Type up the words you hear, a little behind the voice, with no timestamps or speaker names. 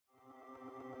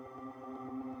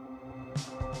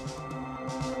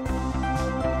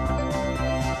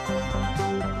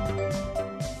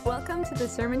Welcome to the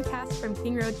Sermon Cast from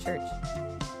King Road Church.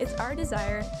 It's our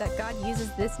desire that God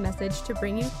uses this message to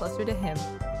bring you closer to Him.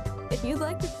 If you'd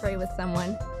like to pray with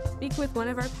someone, speak with one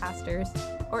of our pastors,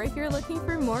 or if you're looking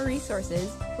for more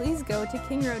resources, please go to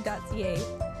kingroad.ca,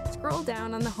 scroll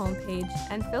down on the homepage,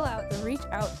 and fill out the Reach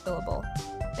Out fillable.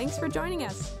 Thanks for joining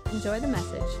us. Enjoy the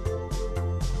message.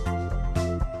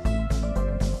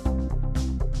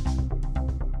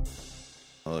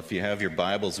 Well, if you have your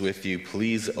Bibles with you,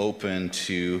 please open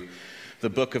to the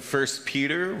book of 1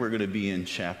 Peter. We're going to be in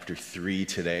chapter 3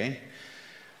 today.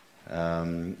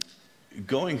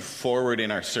 Going forward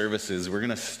in our services, we're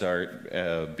going to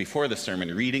start, before the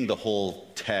sermon, reading the whole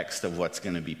text of what's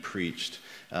going to be preached.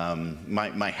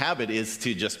 My habit is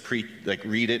to just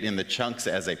read it in the chunks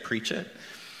as I preach it.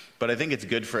 But I think it's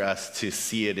good for us to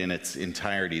see it in its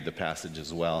entirety, the passage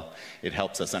as well. It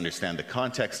helps us understand the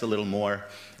context a little more,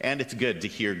 and it's good to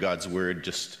hear God's word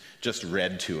just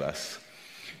read to us.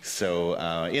 So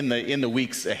in the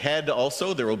weeks ahead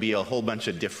also, there will be a whole bunch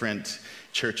of different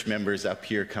church members up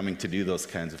here coming to do those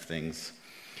kinds of things.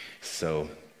 So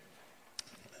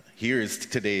here's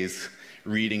today's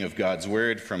reading of God's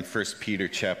word from 1 Peter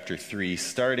chapter 3,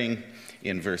 starting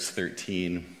in verse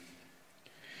 13.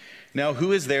 Now,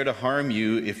 who is there to harm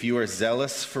you if you are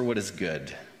zealous for what is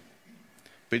good?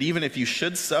 But even if you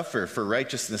should suffer for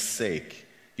righteousness' sake,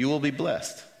 you will be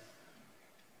blessed.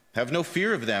 Have no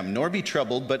fear of them, nor be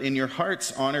troubled, but in your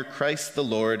hearts honor Christ the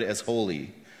Lord as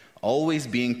holy, always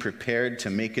being prepared to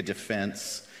make a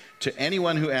defense to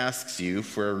anyone who asks you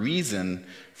for a reason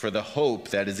for the hope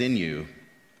that is in you.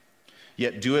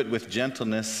 Yet do it with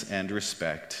gentleness and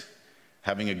respect,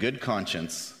 having a good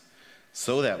conscience,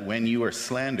 so that when you are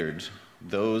slandered,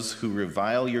 those who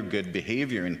revile your good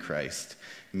behavior in Christ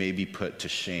may be put to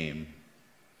shame.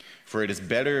 For it is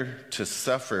better to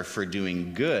suffer for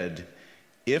doing good,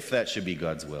 if that should be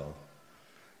God's will,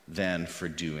 than for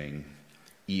doing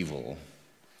evil.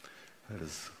 That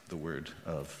is the word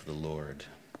of the Lord.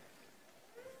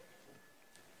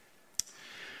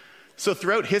 So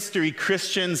throughout history,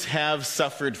 Christians have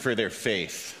suffered for their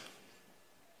faith.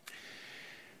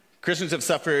 Christians have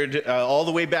suffered all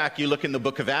the way back. You look in the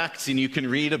book of Acts and you can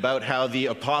read about how the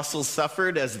apostles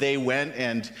suffered as they went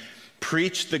and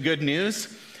preached the good news.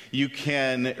 You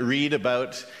can read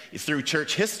about, through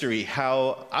church history,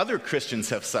 how other Christians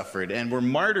have suffered and were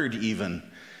martyred even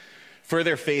for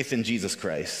their faith in Jesus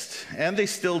Christ. And they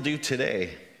still do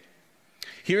today.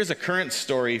 Here's a current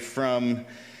story from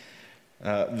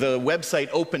the website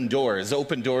Open Doors.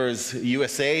 Open Doors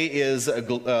USA is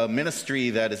a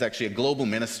ministry that is actually a global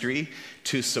ministry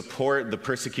to support the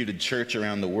persecuted church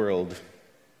around the world.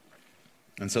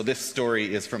 And so this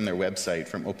story is from their website,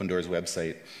 from Open Doors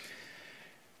website.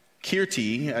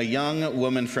 Kirti, a young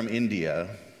woman from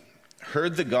India,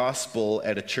 heard the gospel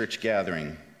at a church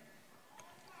gathering.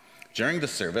 During the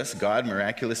service, God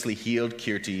miraculously healed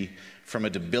Kirti from a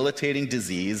debilitating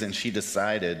disease, and she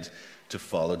decided to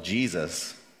follow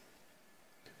Jesus.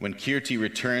 When Kirti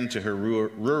returned to her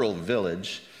rural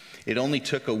village, it only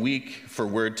took a week for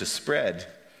word to spread.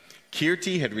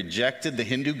 Kirti had rejected the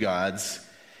Hindu gods,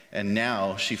 and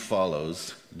now she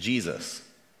follows Jesus.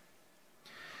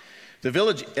 The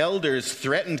village elders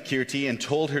threatened Kirti and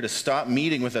told her to stop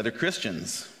meeting with other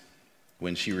Christians.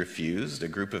 When she refused, a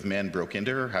group of men broke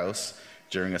into her house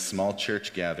during a small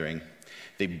church gathering.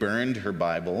 They burned her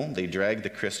Bible, they dragged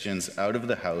the Christians out of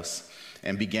the house,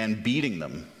 and began beating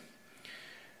them.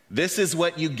 "This is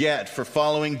what you get for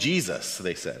following Jesus,"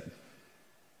 they said.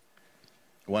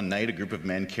 One night, a group of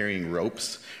men carrying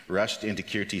ropes rushed into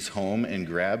Kirti's home and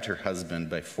grabbed her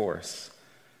husband by force.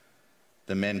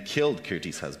 The men killed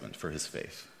Kirti's husband for his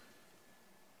faith.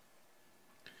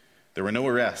 There were no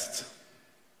arrests.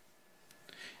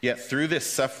 Yet through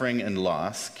this suffering and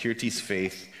loss, Kirti's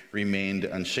faith remained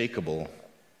unshakable.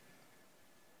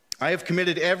 "I have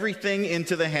committed everything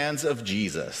into the hands of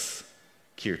Jesus,"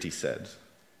 Kirti said.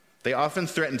 "They often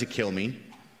threaten to kill me,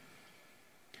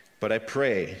 but I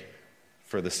pray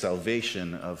for the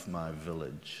salvation of my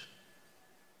village."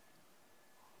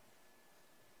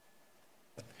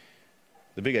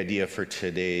 The big idea for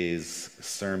today's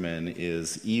sermon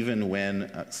is even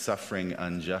when suffering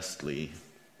unjustly.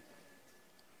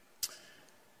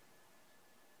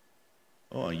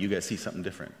 Oh, you guys see something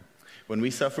different. When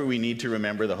we suffer, we need to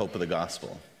remember the hope of the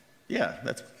gospel. Yeah,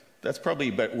 that's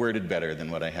probably worded better than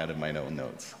what I had in my own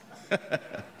notes.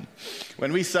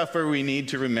 When we suffer, we need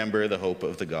to remember the hope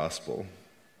of the gospel.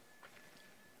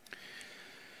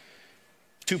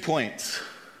 2 points.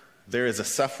 There is a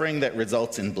suffering that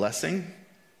results in blessing,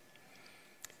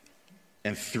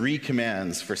 and 3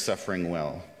 commands for suffering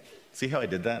well. See how I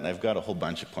did that? I've got a whole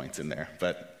bunch of points in there,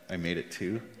 but I made it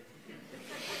 2.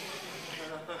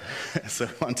 So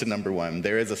on to number 1.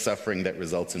 There is a suffering that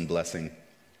results in blessing.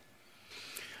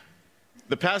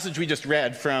 The passage we just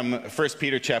read from 1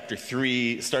 Peter chapter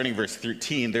 3, starting verse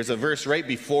 13, there's a verse right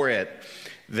before it,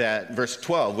 that verse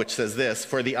 12, which says this,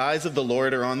 "For the eyes of the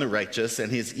Lord are on the righteous,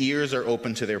 and his ears are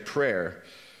open to their prayer.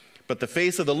 But the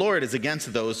face of the Lord is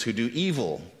against those who do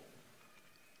evil."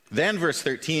 Then verse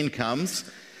 13 comes,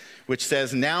 which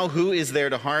says, "Now who is there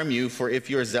to harm you? For if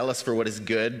you are zealous for what is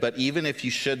good, but even if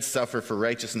you should suffer for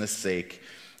righteousness' sake,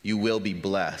 you will be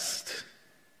blessed."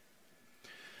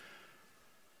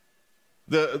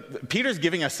 Peter's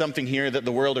giving us something here that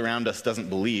the world around us doesn't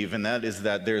believe, and that is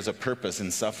that there's a purpose in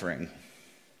suffering.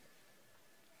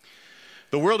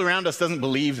 The world around us doesn't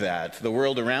believe that. The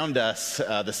world around us,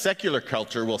 the secular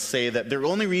culture, will say that the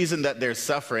only reason that there's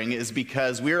suffering is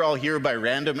because we're all here by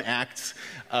random acts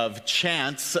of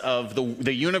chance, of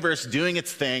the universe doing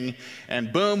its thing,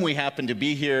 and boom, we happen to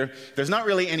be here. There's not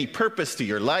really any purpose to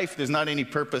your life. There's not any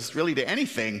purpose really to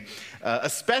anything,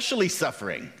 especially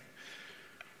suffering.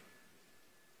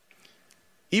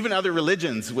 Even other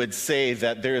religions would say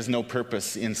that there is no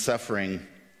purpose in suffering.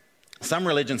 Some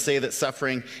religions say that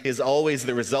suffering is always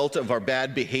the result of our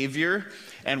bad behavior,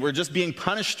 and we're just being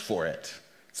punished for it.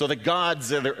 So the gods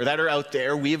that are out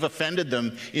there, we've offended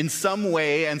them in some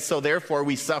way, and so therefore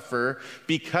we suffer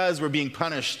because we're being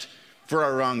punished for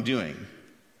our wrongdoing.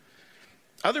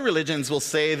 Other religions will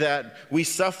say that we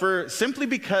suffer simply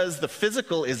because the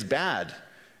physical is bad,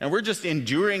 and we're just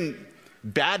enduring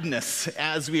badness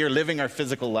as we are living our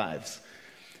physical lives.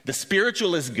 The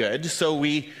spiritual is good, so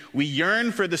we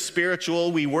yearn for the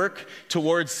spiritual, we work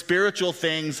towards spiritual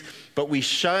things, but we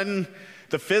shun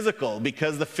the physical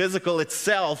because the physical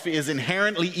itself is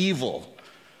inherently evil.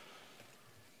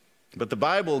 But the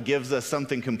Bible gives us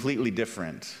something completely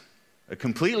different, a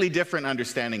completely different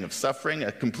understanding of suffering,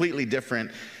 a completely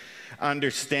different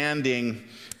understanding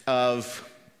of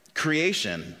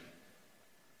creation.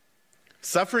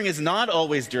 Suffering is not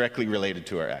always directly related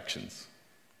to our actions.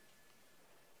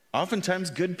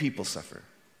 Oftentimes, good people suffer.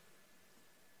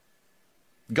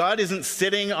 God isn't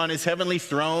sitting on his heavenly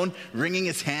throne, wringing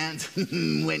his hands.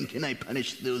 When can I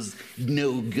punish those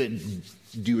no good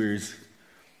doers?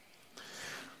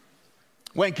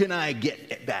 When can I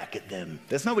get back at them?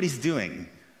 That's not what he's doing.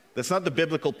 That's not the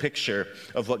biblical picture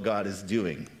of what God is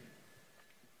doing.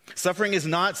 Suffering is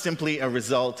not simply a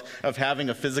result of having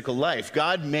a physical life.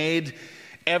 God made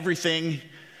everything.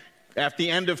 At the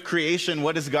end of creation,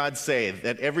 what does God say?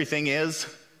 That everything is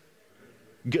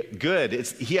good.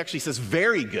 He actually says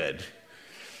very good.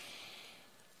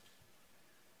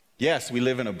 Yes, we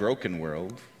live in a broken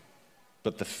world,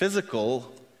 but the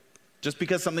physical, just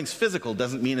because something's physical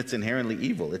doesn't mean it's inherently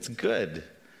evil. It's good.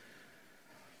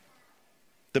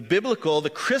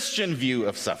 The Christian view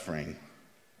of suffering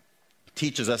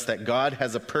teaches us that God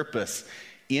has a purpose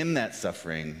in that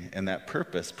suffering, and that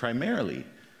purpose primarily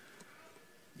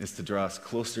is to draw us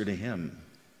closer to him.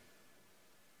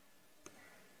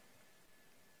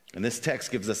 And this text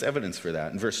gives us evidence for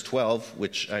that. In verse 12,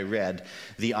 which I read,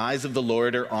 the eyes of the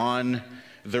Lord are on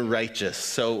the righteous.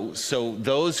 So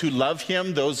those who love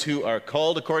him, those who are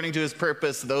called according to his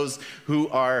purpose, those who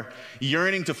are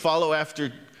yearning to follow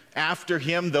after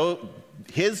him, though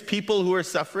his people who are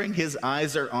suffering, his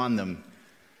eyes are on them.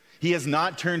 He has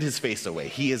not turned his face away.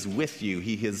 He is with you.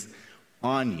 He is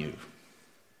on you.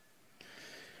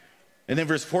 And then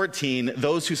verse 14,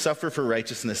 those who suffer for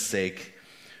righteousness' sake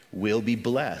will be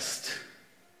blessed.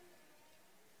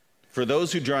 For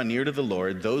those who draw near to the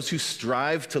Lord, those who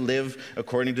strive to live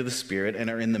according to the Spirit and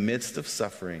are in the midst of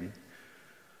suffering,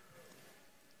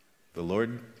 the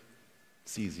Lord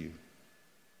sees you.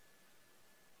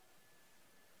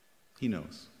 He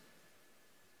knows.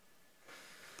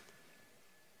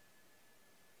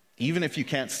 Even if you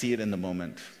can't see it in the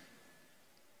moment,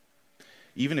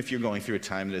 even if you're going through a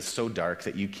time that is so dark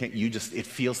that it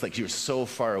feels like you're so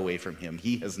far away from him,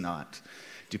 he has not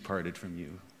departed from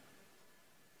you.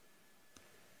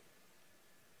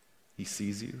 He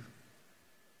sees you.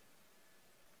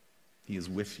 He is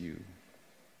with you.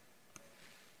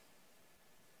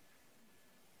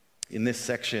 In this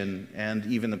section, and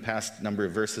even the past number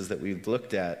of verses that we've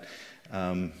looked at,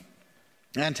 and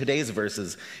today's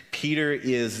verses, Peter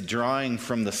is drawing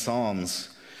from the Psalms.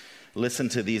 Listen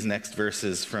to these next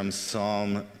verses from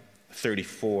Psalm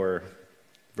 34,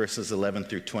 verses 11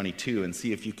 through 22, and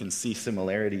see if you can see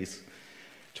similarities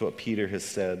to what Peter has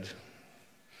said.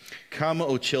 Come,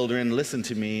 O children, listen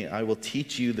to me. I will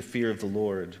teach you the fear of the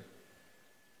Lord.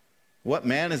 What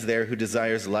man is there who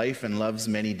desires life and loves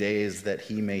many days that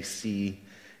he may see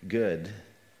good?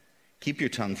 Keep your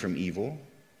tongue from evil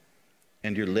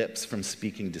and your lips from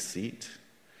speaking deceit.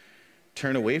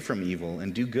 Turn away from evil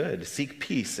and do good. Seek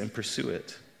peace and pursue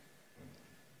it.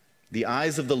 The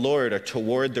eyes of the Lord are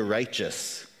toward the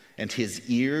righteous, and his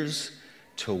ears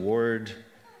toward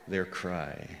their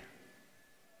cry.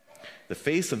 The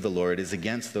face of the Lord is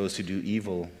against those who do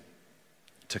evil,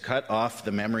 to cut off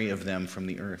the memory of them from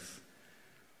the earth.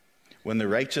 When the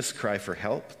righteous cry for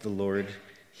help, the Lord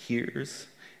hears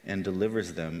and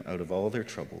delivers them out of all their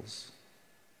troubles.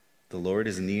 The Lord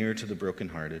is near to the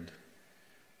brokenhearted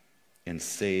and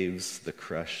saves the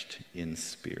crushed in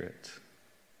spirit.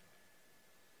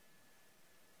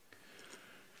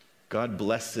 God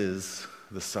blesses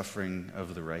the suffering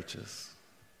of the righteous.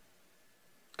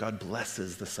 God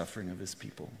blesses the suffering of his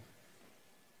people.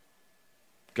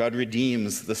 God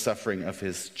redeems the suffering of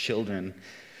his children.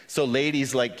 So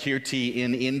ladies like Kirti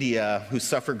in India, who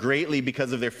suffer greatly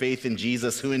because of their faith in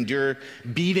Jesus, who endure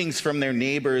beatings from their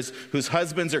neighbors, whose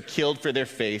husbands are killed for their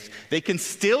faith, they can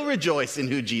still rejoice in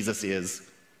who Jesus is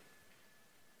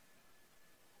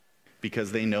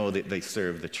because they know that they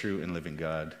serve the true and living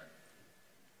God,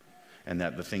 and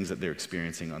that the things that they're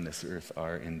experiencing on this earth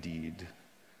are indeed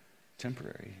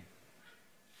temporary.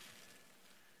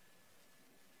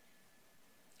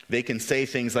 They can say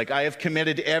things like, I have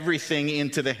committed everything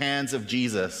into the hands of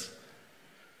Jesus.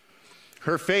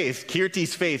 Her faith,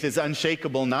 Kirti's faith, is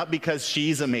unshakable, not because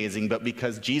she's amazing, but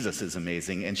because Jesus is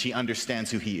amazing, and she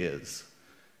understands who he is.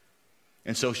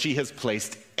 And so she has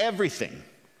placed everything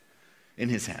in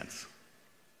his hands.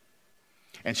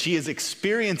 And she is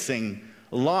experiencing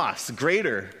loss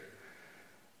greater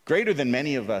than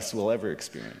many of us will ever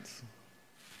experience.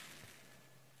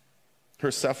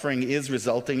 Her suffering is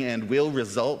resulting and will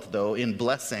result, though, in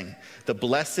blessing. The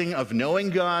blessing of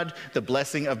knowing God, the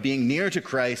blessing of being near to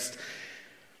Christ,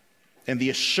 and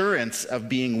the assurance of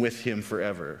being with him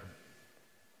forever.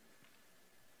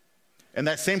 And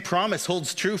that same promise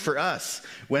holds true for us.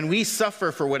 When we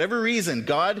suffer for whatever reason,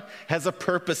 God has a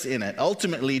purpose in it,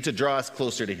 ultimately to draw us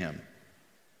closer to him.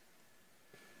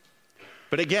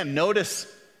 But again, notice,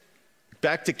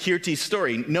 back to Kirti's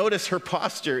story, notice her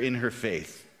posture in her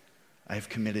faith. I have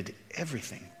committed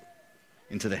everything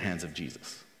into the hands of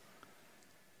Jesus.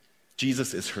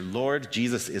 Jesus is her Lord.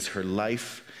 Jesus is her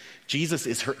life. Jesus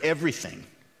is her everything.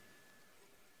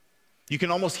 You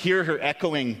can almost hear her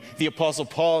echoing the Apostle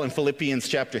Paul in Philippians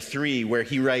chapter 3, where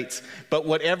he writes, but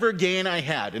whatever gain I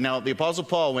had, and now the Apostle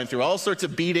Paul went through all sorts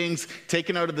of beatings,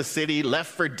 taken out of the city,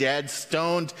 left for dead,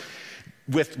 stoned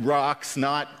with rocks,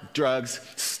 not drugs,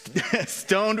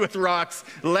 stoned with rocks,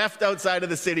 left outside of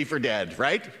the city for dead,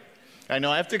 right? I know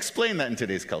I have to explain that in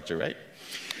today's culture, right?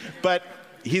 But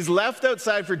he's left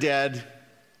outside for dead.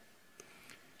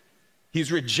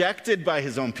 He's rejected by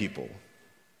his own people.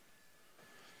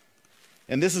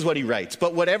 And this is what he writes.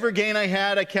 But whatever gain I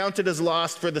had, I counted as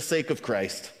lost for the sake of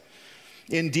Christ.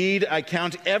 Indeed, I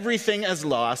count everything as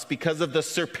lost because of the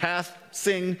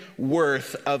surpassing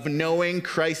worth of knowing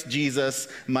Christ Jesus,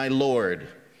 my Lord.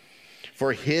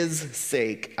 For his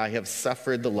sake, I have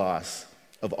suffered the loss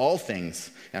of all things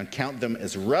and count them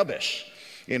as rubbish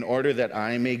in order that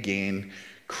I may gain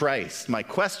Christ. My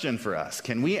question for us,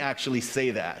 can we actually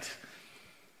say that?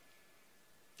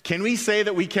 Can we say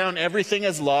that we count everything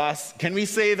as loss? Can we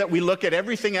say that we look at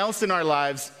everything else in our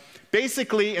lives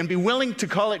basically and be willing to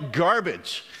call it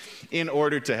garbage in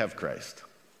order to have Christ?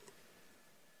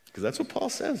 Because that's what Paul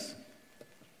says.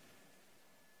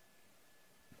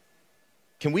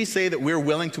 Can we say that we're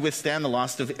willing to withstand the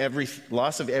loss of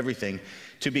everything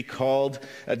to be called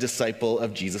a disciple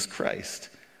of Jesus Christ?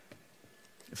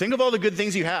 Think of all the good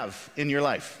things you have in your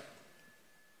life.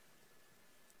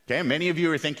 Okay, many of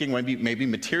you are thinking maybe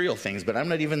material things, but I'm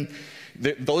not even,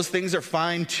 those things are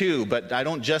fine too, but I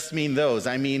don't just mean those.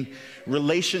 I mean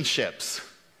relationships.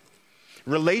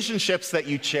 Relationships that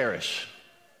you cherish.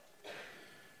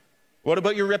 What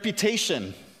about your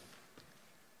reputation?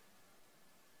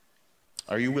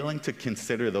 Are you willing to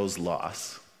consider those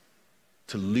loss,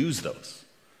 to lose those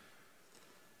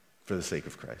for the sake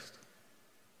of Christ?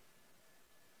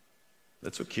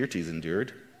 That's what Kirti's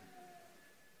endured.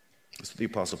 That's what the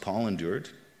Apostle Paul endured.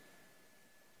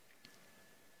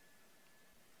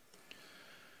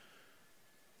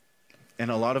 And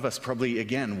a lot of us probably,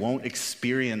 again, won't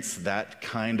experience that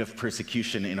kind of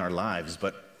persecution in our lives.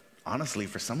 But honestly,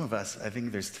 for some of us, I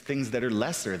think there's things that are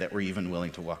lesser that we're even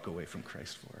willing to walk away from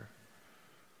Christ for.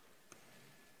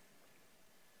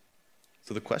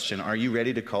 So the question, are you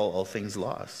ready to call all things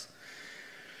loss?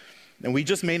 And we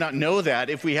just may not know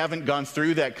that if we haven't gone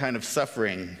through that kind of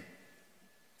suffering.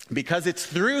 Because it's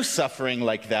through suffering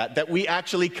like that that we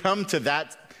actually come to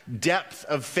that depth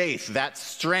of faith, that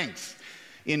strength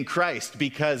in Christ,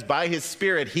 because by his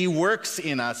Spirit, he works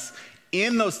in us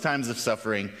in those times of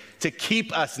suffering to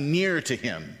keep us near to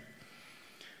him.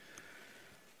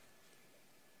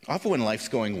 Often when life's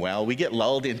going well, we get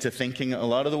lulled into thinking a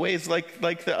lot of the ways like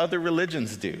the other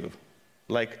religions do.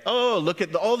 Like, oh, look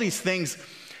at all these things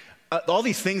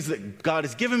that God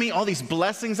has given me, all these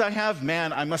blessings I have.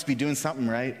 Man, I must be doing something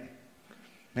right.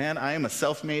 Man, I am a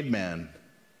self-made man.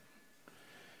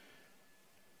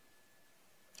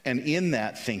 And in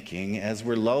that thinking, as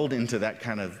we're lulled into that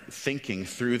kind of thinking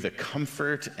through the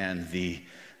comfort and the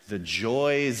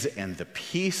joys and the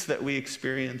peace that we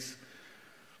experience,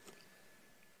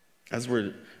 as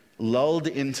we're lulled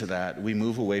into that, we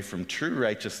move away from true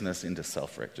righteousness into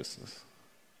self-righteousness.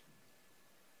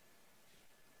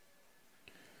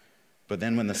 But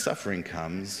then when the suffering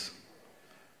comes,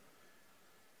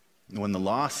 when the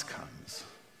loss comes,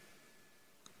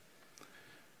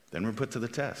 then we're put to the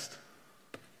test.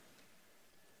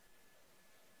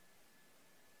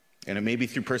 And it may be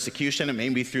through persecution, it may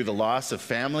be through the loss of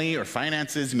family or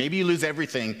finances. Maybe you lose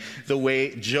everything the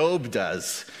way Job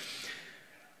does.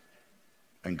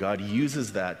 And God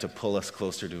uses that to pull us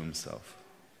closer to himself.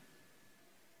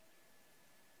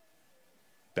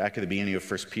 Back at the beginning of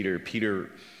 1 Peter,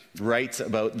 Peter writes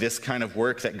about this kind of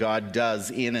work that God does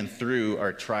in and through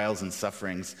our trials and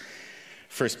sufferings.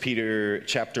 1 Peter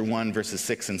chapter 1, verses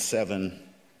 6 and 7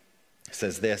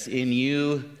 says this,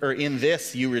 in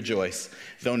this you rejoice,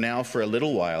 though now for a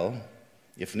little while,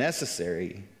 if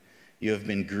necessary, you have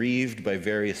been grieved by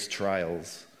various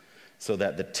trials, so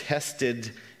that the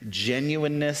tested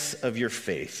genuineness of your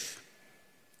faith,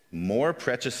 more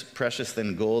precious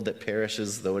than gold that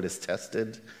perishes though it is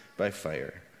tested by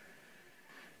fire,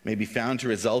 may be found to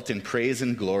result in praise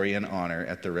and glory and honor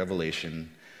at the revelation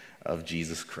of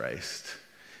Jesus Christ.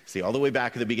 See, all the way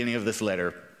back at the beginning of this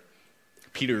letter,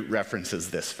 Peter references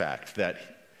this fact that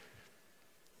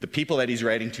the people that he's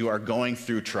writing to are going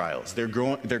through trials. They're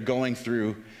going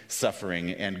through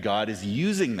suffering, and God is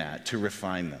using that to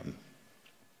refine them.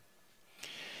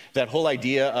 That whole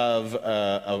idea of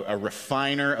a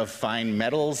refiner of fine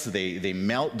metals, they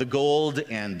melt the gold,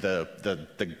 and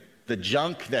the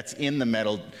junk that's in the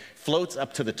metal floats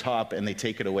up to the top and they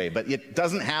take it away. But it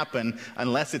doesn't happen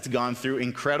unless it's gone through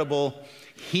incredible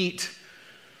heat,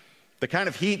 the kind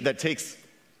of heat that takes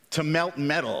to melt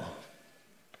metal.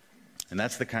 And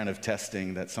that's the kind of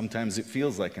testing that sometimes it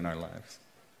feels like in our lives.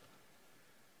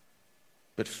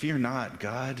 But fear not,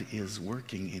 God is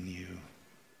working in you.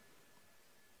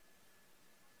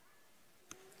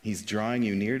 He's drawing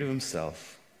you near to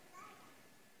himself.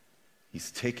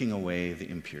 He's taking away the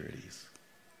impurities.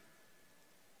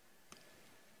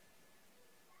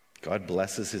 God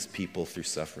blesses his people through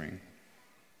suffering.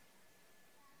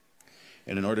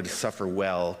 And in order to suffer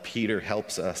well, Peter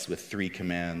helps us with 3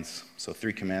 commands. So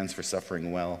 3 commands for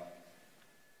suffering well.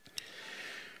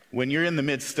 When you're in the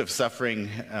midst of suffering,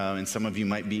 and some of you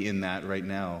might be in that right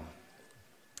now,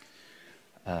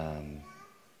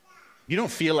 you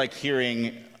don't feel like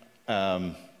hearing,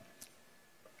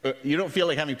 you don't feel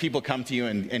like having people come to you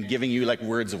and giving you like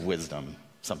words of wisdom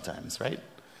sometimes, right?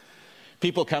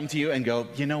 People come to you and go,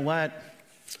 you know what?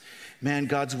 Man,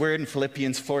 God's word in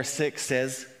Philippians 4:6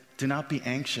 says, do not be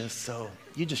anxious, so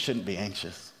you just shouldn't be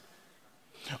anxious.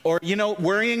 Or,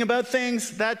 worrying about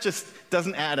things, that just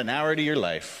doesn't add an hour to your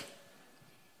life.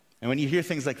 And when you hear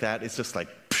things like that, it's just like,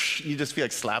 you just feel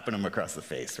like slapping them across the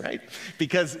face, right?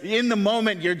 Because in the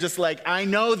moment, you're just like, I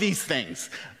know these things.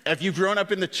 If you've grown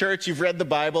up in the church, you've read the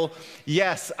Bible,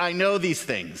 yes, I know these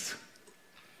things.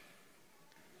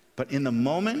 But in the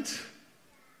moment,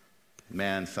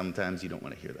 man, sometimes you don't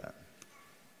want to hear that.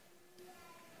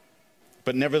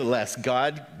 But nevertheless,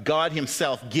 God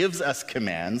himself gives us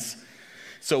commands.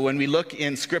 So when we look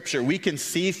in Scripture, we can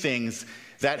see things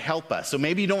that help us. So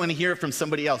maybe you don't want to hear it from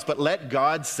somebody else, but let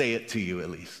God say it to you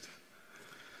at least.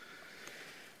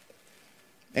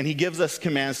 And he gives us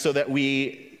commands so that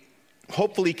we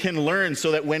hopefully can learn, so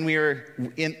that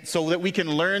we can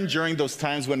learn during those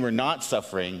times when we're not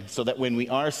suffering, so that when we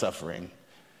are suffering,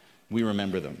 we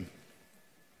remember them.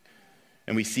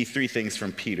 And we see 3 things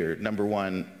from Peter. Number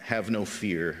 1, have no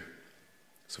fear.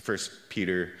 So 1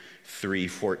 Peter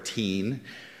 3:14,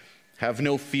 have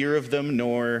no fear of them,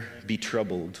 nor be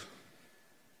troubled.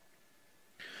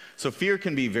 So fear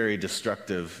can be very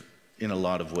destructive in a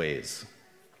lot of ways.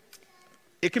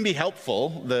 it can be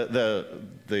helpful,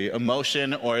 the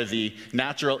emotion or the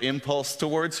natural impulse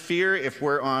towards fear. If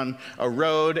we're on a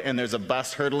road and there's a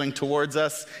bus hurtling towards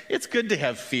us, it's good to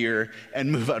have fear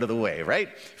and move out of the way,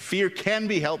 right? Fear can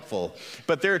be helpful.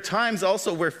 But there are times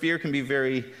also where fear can be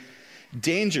very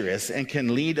dangerous and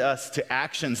can lead us to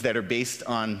actions that are based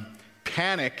on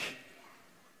panic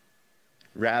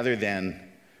rather than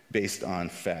based on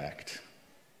fact.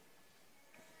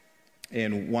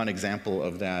 And one example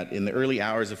of that, in the early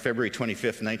hours of February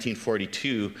 25th,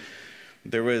 1942,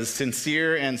 there was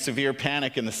sincere and severe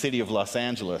panic in the city of Los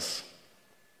Angeles.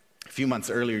 A few months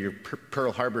earlier,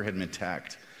 Pearl Harbor had been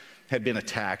attacked,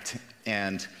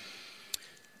 and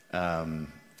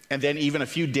then even a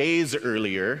few days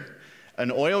earlier,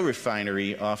 an oil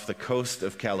refinery off the coast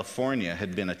of California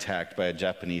had been attacked by a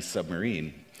Japanese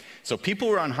submarine. So people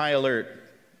were on high alert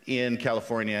in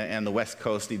California and the West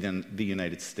Coast in the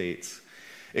United States,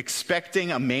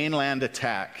 expecting a mainland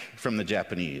attack from the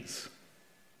Japanese.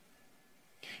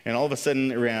 And all of a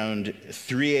sudden, around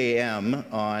 3 a.m.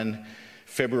 on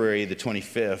February the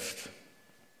 25th,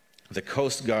 the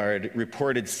Coast Guard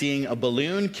reported seeing a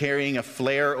balloon carrying a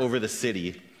flare over the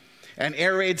city. And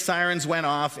air raid sirens went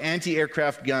off,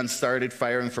 anti-aircraft guns started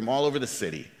firing from all over the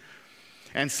city.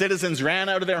 And citizens ran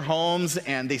out of their homes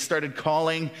and they started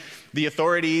calling the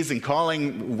authorities and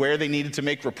calling where they needed to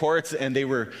make reports, and they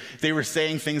were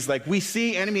saying things like, "We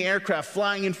see enemy aircraft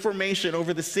flying in formation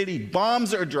over the city.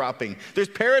 Bombs are dropping. There's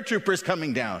paratroopers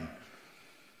coming down."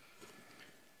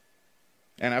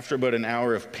 And after about an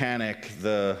hour of panic,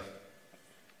 the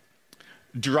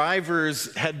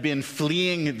drivers had been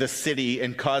fleeing the city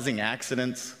and causing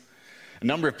accidents. A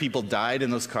number of people died in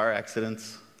those car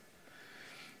accidents.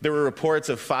 There were reports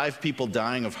of 5 people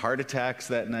dying of heart attacks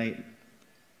that night.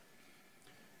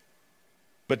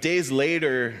 But days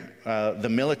later, the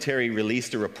military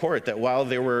released a report that while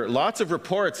there were lots of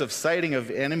reports of sighting of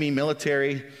enemy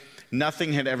military,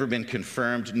 nothing had ever been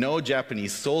confirmed. No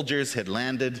Japanese soldiers had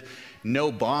landed.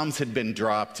 No bombs had been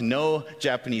dropped. No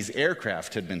Japanese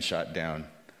aircraft had been shot down.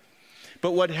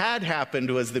 But what had happened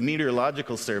was the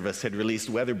Meteorological Service had released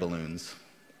weather balloons.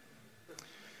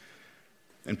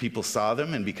 And people saw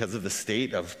them, and because of the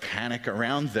state of panic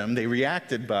around them, they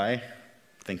reacted by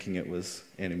thinking it was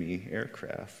enemy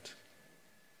aircraft.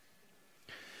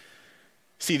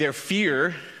 See, their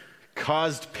fear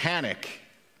caused panic,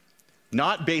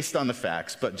 not based on the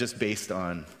facts, but just based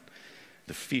on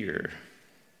the fear.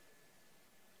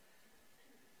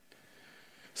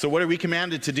 So what are we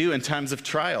commanded to do in times of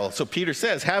trial? So Peter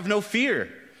says, have no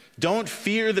fear. Don't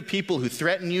fear the people who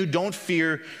threaten you. Don't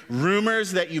fear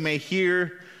rumors that you may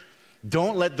hear.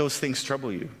 Don't let those things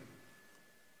trouble you.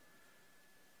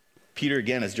 Peter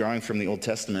again is drawing from the Old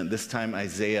Testament, this time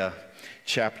Isaiah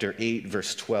chapter 8,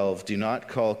 verse 12. Do not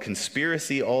call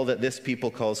conspiracy all that this people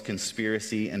calls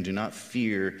conspiracy, and do not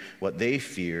fear what they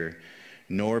fear,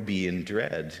 nor be in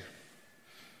dread.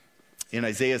 In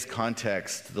Isaiah's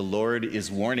context, the Lord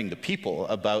is warning the people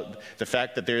about the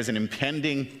fact that there is an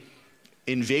impending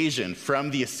invasion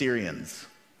from the Assyrians.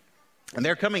 And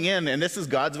they're coming in, and this is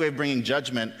God's way of bringing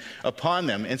judgment upon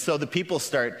them. And so the people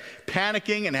start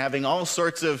panicking and having all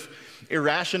sorts of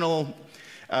irrational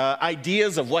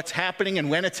ideas of what's happening and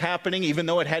when it's happening, even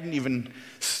though it hadn't even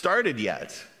started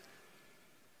yet.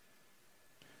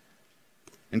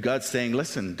 And God's saying,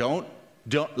 listen, don't,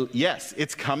 yes,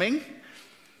 it's coming,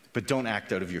 but don't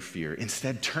act out of your fear.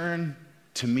 Instead, turn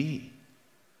to me.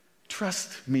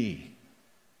 Trust me.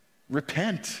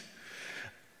 Repent.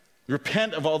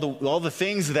 Repent of all the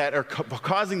things that are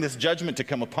causing this judgment to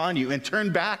come upon you, and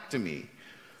turn back to me.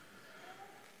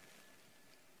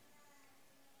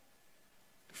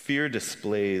 Fear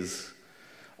displays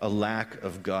a lack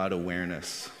of God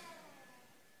awareness.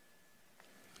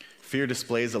 Fear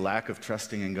displays a lack of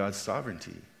trusting in God's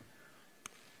sovereignty.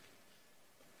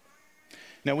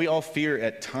 Now, we all fear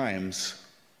at times.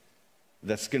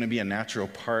 That's going to be a natural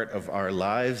part of our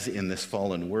lives in this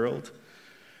fallen world.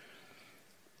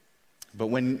 But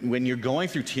when you're going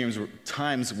through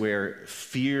times where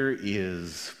fear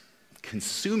is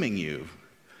consuming you,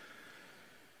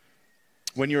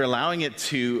 when you're allowing it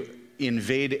to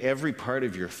invade every part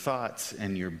of your thoughts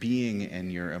and your being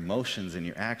and your emotions and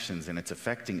your actions, and it's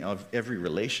affecting every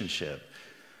relationship,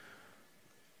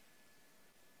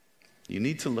 you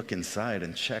need to look inside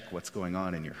and check what's going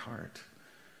on in your heart.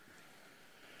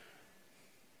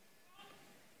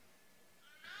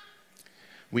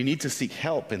 We need to seek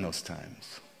help in those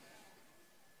times.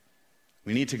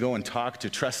 We need to go and talk to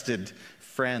trusted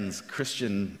friends,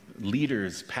 Christian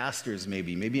leaders, pastors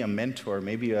maybe a mentor,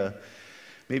 maybe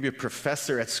maybe a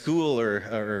professor at school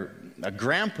or a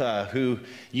grandpa who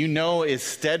you know is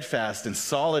steadfast and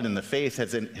solid in the faith,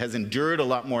 has endured a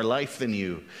lot more life than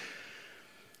you.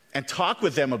 And talk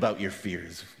with them about your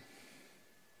fears.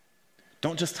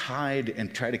 Don't just hide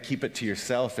and try to keep it to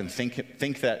yourself and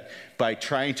think that by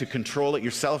trying to control it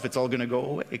yourself, it's all going to go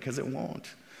away, because it won't.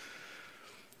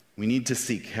 We need to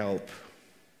seek help.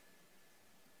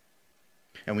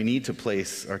 And we need to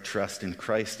place our trust in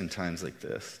Christ in times like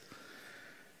this.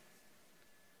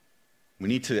 We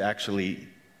need to actually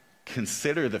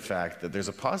consider the fact that there's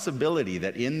a possibility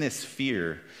that in this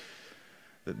fear,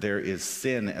 that there is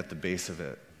sin at the base of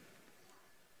it.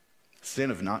 Sin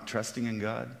of not trusting in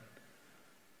God.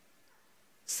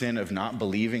 Sin of not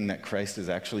believing that Christ is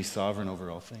actually sovereign over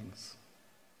all things.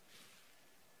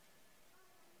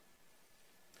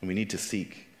 And we need to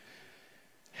seek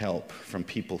help from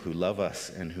people who love us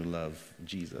and who love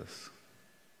Jesus.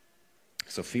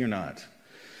 So fear not.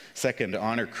 Second,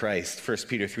 honor Christ. 1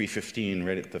 Peter 3:15,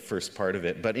 right at the first part of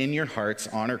it. But in your hearts,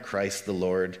 honor Christ the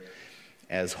Lord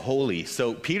as holy.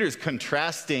 So Peter's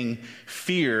contrasting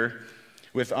fear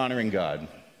with honoring God.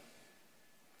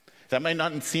 That might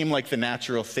not seem like the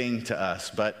natural thing to us,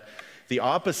 but the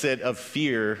opposite of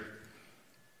fear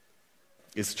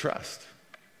is trust.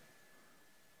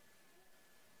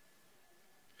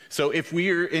 So if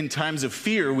we're in times of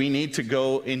fear, we need to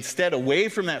go instead away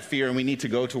from that fear, and we need to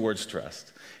go towards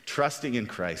trust. Trusting in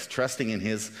Christ, trusting in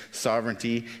his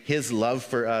sovereignty, his love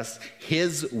for us,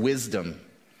 his wisdom.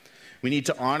 We need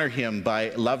to honor him by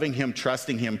loving him,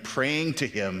 trusting him, praying to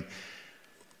him,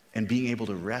 and being able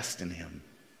to rest in him.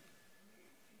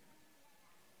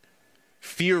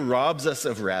 Fear robs us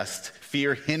of rest.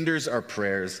 Fear hinders our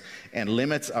prayers and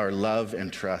limits our love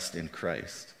and trust in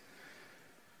Christ.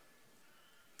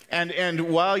 And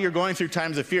while you're going through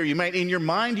times of fear, in your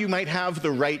mind, you might have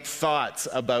the right thoughts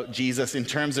about Jesus in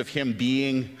terms of him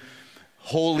being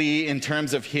holy, in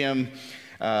terms of him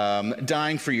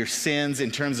dying for your sins,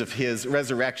 in terms of his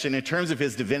resurrection, in terms of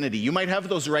his divinity. You might have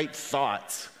those right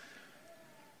thoughts.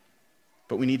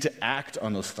 But we need to act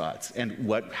on those thoughts.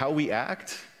 And how we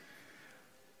act,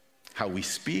 how we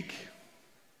speak,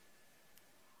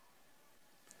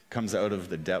 comes out of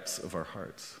the depths of our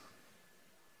hearts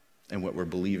and what we're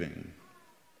believing.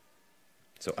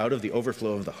 So out of the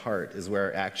overflow of the heart is where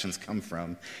our actions come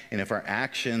from. And if our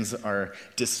actions are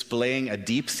displaying a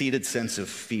deep-seated sense of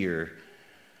fear,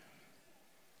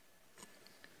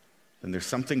 then there's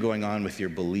something going on with your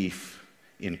belief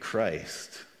in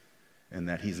Christ and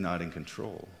that he's not in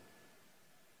control.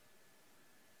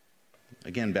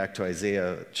 Again, back to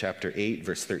Isaiah chapter 8,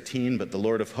 verse 13. But the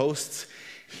Lord of hosts,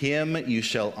 him you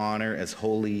shall honor as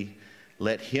holy.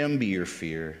 Let him be your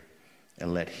fear,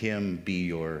 and let him be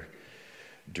your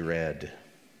dread.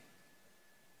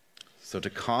 So to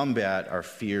combat our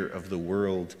fear of the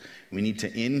world, we need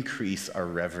to increase our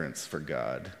reverence for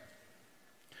God,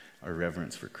 our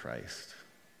reverence for Christ.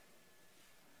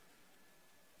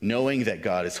 Knowing that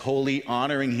God is holy,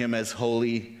 honoring him as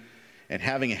holy, and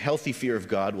having a healthy fear of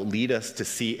God will lead us to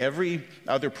see every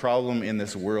other problem in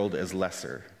this world as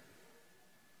lesser.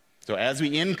 So as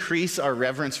we increase our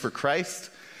reverence for Christ,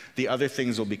 the other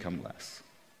things will become less.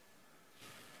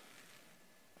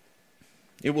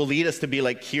 It will lead us to be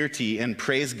like Kirti and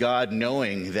praise God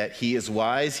knowing that he is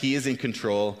wise, he is in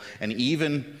control, and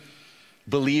even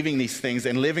believing these things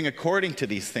and living according to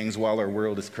these things while our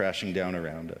world is crashing down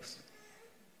around us.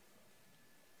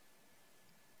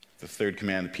 The third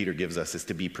command that Peter gives us is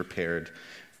to be prepared.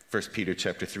 1 Peter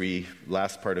chapter 3,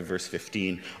 last part of verse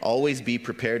 15. Always be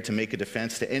prepared to make a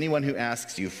defense to anyone who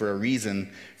asks you for a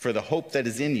reason for the hope that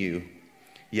is in you,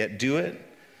 yet do it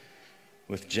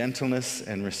with gentleness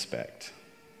and respect.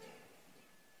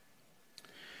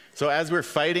 So as we're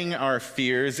fighting our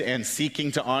fears and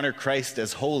seeking to honor Christ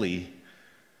as holy,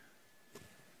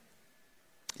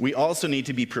 we also need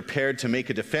to be prepared to make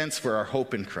a defense for our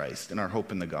hope in Christ and our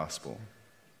hope in the gospel.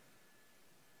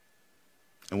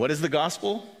 And what is the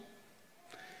gospel?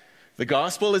 The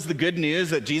gospel is the good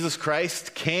news that Jesus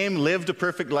Christ came, lived a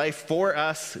perfect life for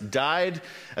us, died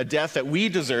a death that we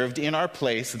deserved in our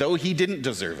place, though he didn't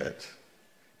deserve it,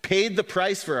 paid the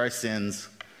price for our sins,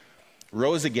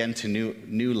 rose again to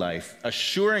new life,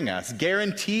 assuring us,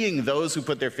 guaranteeing those who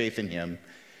put their faith in him,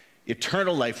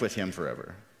 eternal life with him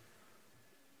forever.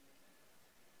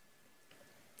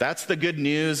 That's the good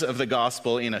news of the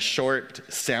gospel in a short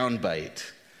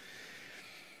soundbite.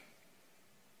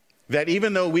 That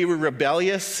even though we were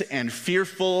rebellious and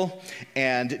fearful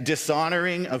and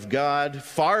dishonoring of God,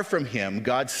 far from him,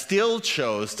 God still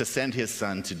chose to send his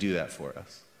son to do that for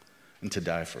us and to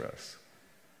die for us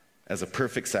as a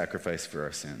perfect sacrifice for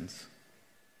our sins.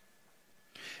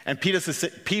 And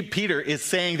Peter is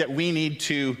saying that we need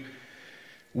to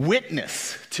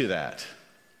witness to that,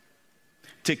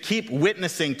 to keep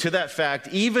witnessing to that fact,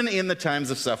 even in the times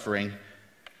of suffering,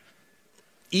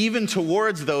 even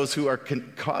towards those who are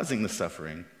causing the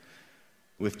suffering,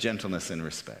 with gentleness and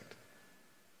respect.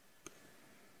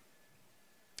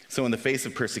 So in the face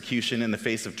of persecution, in the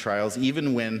face of trials,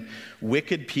 even when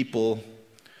wicked people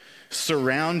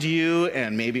surround you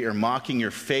and maybe are mocking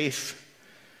your faith,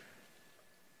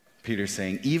 Peter's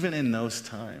saying, even in those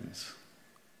times,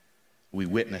 we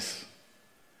witness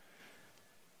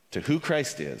to who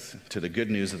Christ is, to the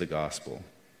good news of the gospel.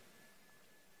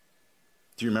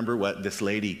 Do you remember what this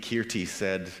lady, Kirti,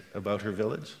 said about her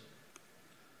village?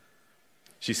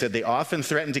 She said, "They often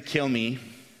threaten to kill me,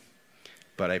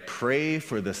 but I pray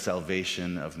for the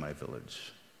salvation of my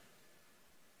village."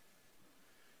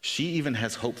 She even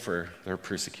has hope for her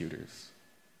persecutors.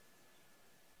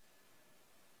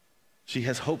 She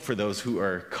has hope for those who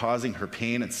are causing her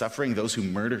pain and suffering, those who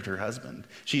murdered her husband.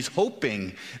 She's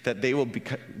hoping that they will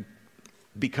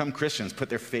become Christians, put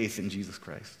their faith in Jesus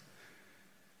Christ.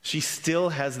 She still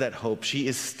has that hope. She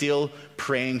is still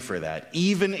praying for that,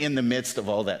 even in the midst of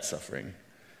all that suffering.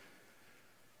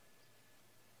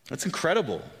 That's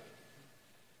incredible.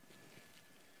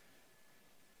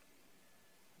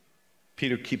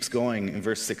 Peter keeps going in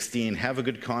verse 16, "Have a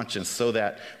good conscience so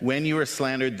that when you are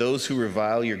slandered, those who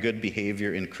revile your good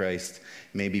behavior in Christ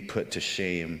may be put to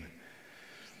shame."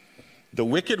 The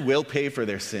wicked will pay for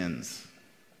their sins.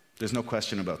 There's no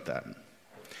question about that.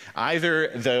 Either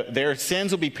their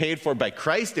sins will be paid for by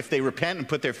Christ if they repent and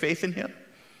put their faith in him,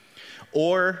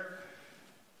 or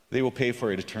they will pay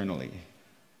for it eternally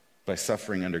by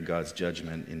suffering under God's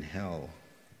judgment in hell.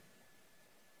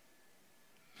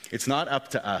 It's not up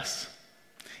to us.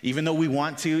 Even though we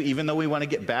want to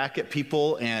get back at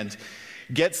people and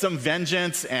get some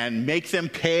vengeance and make them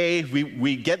pay,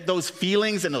 we get those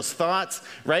feelings and those thoughts,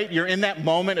 right? You're in that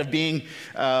moment of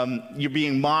you're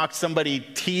being mocked, somebody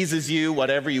teases you,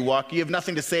 whatever, you have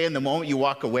nothing to say in the moment, you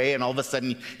walk away, and all of a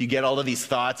sudden you get all of these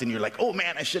thoughts, and you're like, oh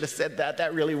man, I should have said that.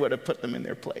 That really would have put them in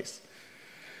their place.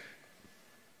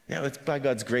 Yeah, it's by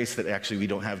God's grace that actually we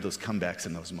don't have those comebacks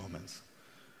in those moments.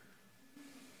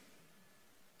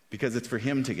 Because it's for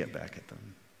him to get back at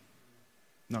them,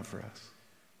 not for us.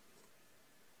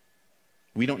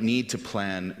 We don't need to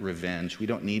plan revenge. We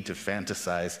don't need to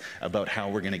fantasize about how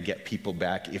we're going to get people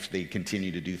back if they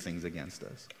continue to do things against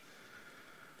us.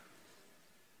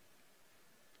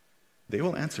 They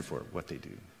will answer for what they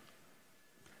do.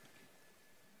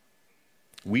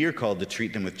 We are called to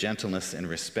treat them with gentleness and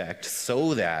respect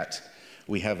so that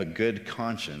we have a good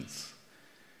conscience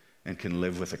and can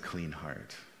live with a clean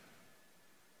heart.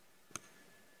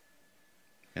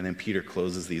 And then Peter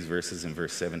closes these verses in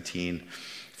verse 17.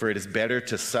 "For it is better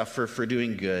to suffer for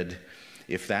doing good,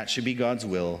 if that should be God's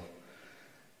will,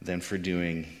 than for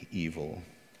doing evil."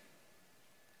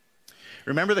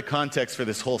 Remember the context for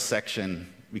this whole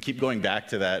section. We keep going back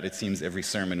to that, it seems, every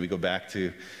sermon. We go back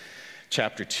to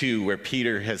chapter 2, where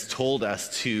Peter has told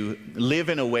us to live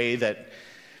in a way that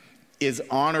is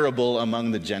honorable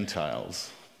among the Gentiles.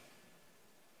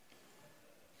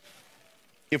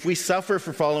 If we suffer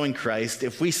for following Christ,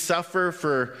 if we suffer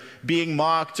for being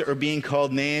mocked or being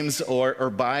called names or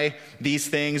by these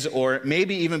things, or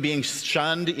maybe even being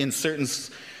shunned in certain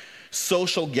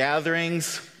social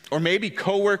gatherings, or maybe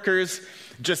coworkers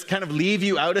just kind of leave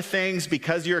you out of things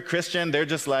because you're a Christian, they're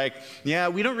just like, yeah,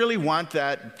 we don't really want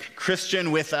that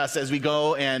Christian with us as we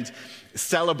go and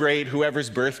celebrate whoever's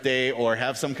birthday or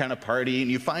have some kind of party,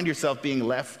 and you find yourself being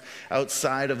left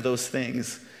outside of those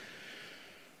things.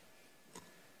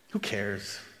 Who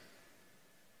cares?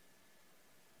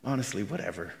 Honestly,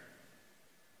 whatever.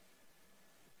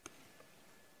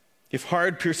 If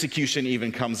hard persecution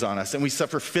even comes on us and we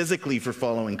suffer physically for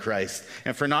following Christ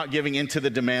and for not giving in to the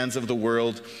demands of the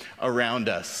world around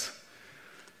us,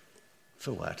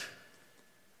 so what?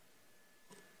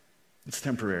 It's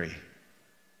temporary.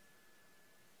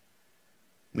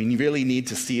 We really need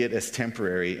to see it as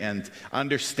temporary and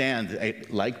understand,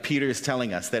 like Peter is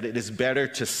telling us, that it is better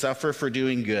to suffer for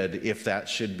doing good, if that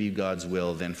should be God's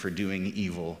will, than for doing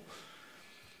evil.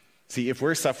 See, if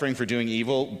we're suffering for doing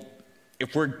evil,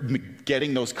 if we're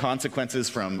getting those consequences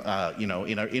from,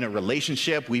 in a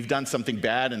relationship, we've done something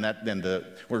bad, and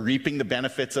we're reaping the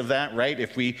benefits of that, right?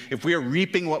 If we are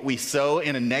reaping what we sow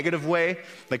in a negative way,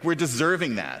 like we're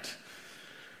deserving that.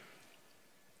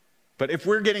 But if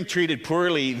we're getting treated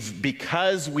poorly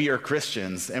because we are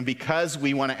Christians and because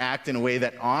we want to act in a way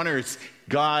that honors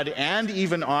God and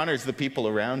even honors the people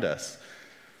around us,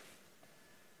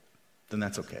 then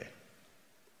that's okay.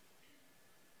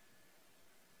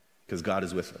 because God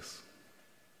is with us.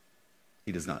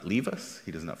 He does not leave us.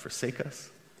 He does not forsake us,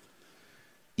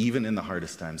 even in the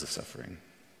hardest times of suffering.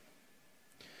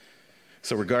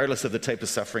 So regardless of the type of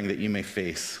suffering that you may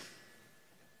face,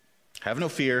 have no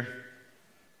fear,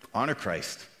 honor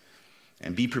Christ,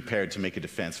 and be prepared to make a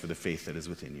defense for the faith that is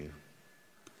within you.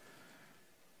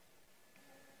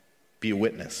 Be a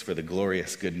witness for the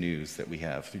glorious good news that we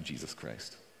have through Jesus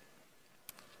Christ.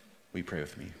 Will you pray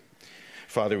with me?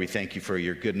 Father, we thank you for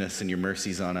your goodness and your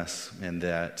mercies on us, and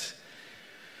that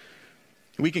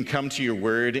we can come to your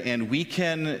word and we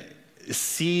can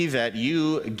see that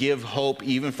you give hope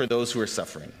even for those who are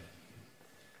suffering.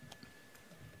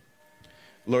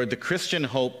 Lord, the Christian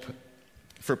hope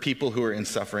for people who are in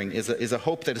suffering is a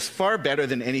hope that is far better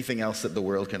than anything else that the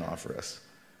world can offer us.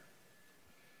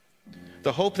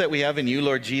 The hope that we have in you,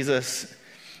 Lord Jesus,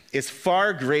 is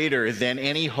far greater than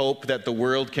any hope that the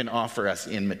world can offer us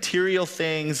in material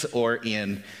things or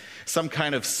in some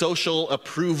kind of social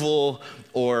approval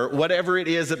or whatever it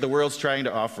is that the world's trying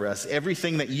to offer us.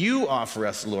 Everything that you offer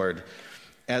us, Lord,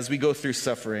 as we go through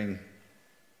suffering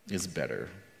is better.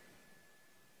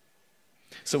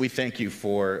 So we thank you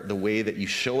for the way that you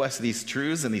show us these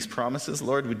truths and these promises.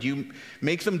 Lord, would you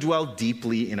make them dwell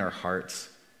deeply in our hearts?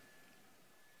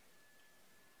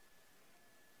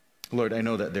 Lord, I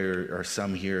know that there are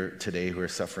some here today who are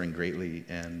suffering greatly,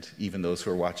 and even those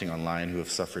who are watching online who have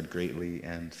suffered greatly,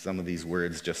 and some of these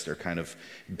words just are kind of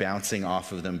bouncing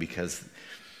off of them because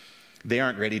they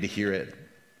aren't ready to hear it.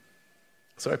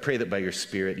 So I pray that by your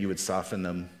Spirit you would soften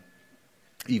them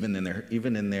even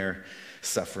in their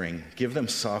suffering. Give them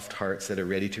soft hearts that are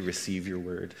ready to receive your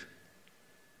word.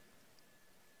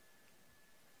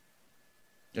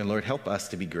 And Lord, help us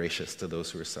to be gracious to those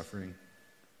who are suffering.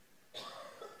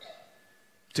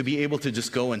 To be able to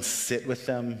just go and sit with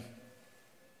them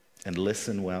and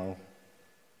listen well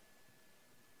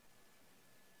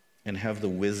and have the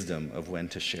wisdom of when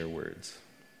to share words.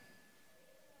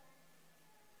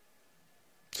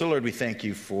 So Lord, we thank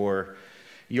you for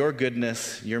your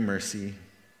goodness, your mercy,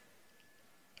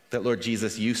 that Lord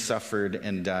Jesus, you suffered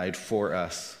and died for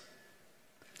us.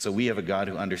 So we have a God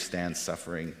who understands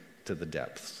suffering to the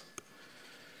depths.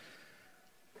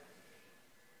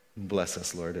 Bless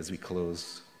us, Lord, as we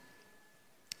close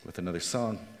with another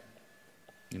song.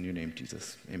 In your name,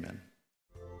 Jesus, amen.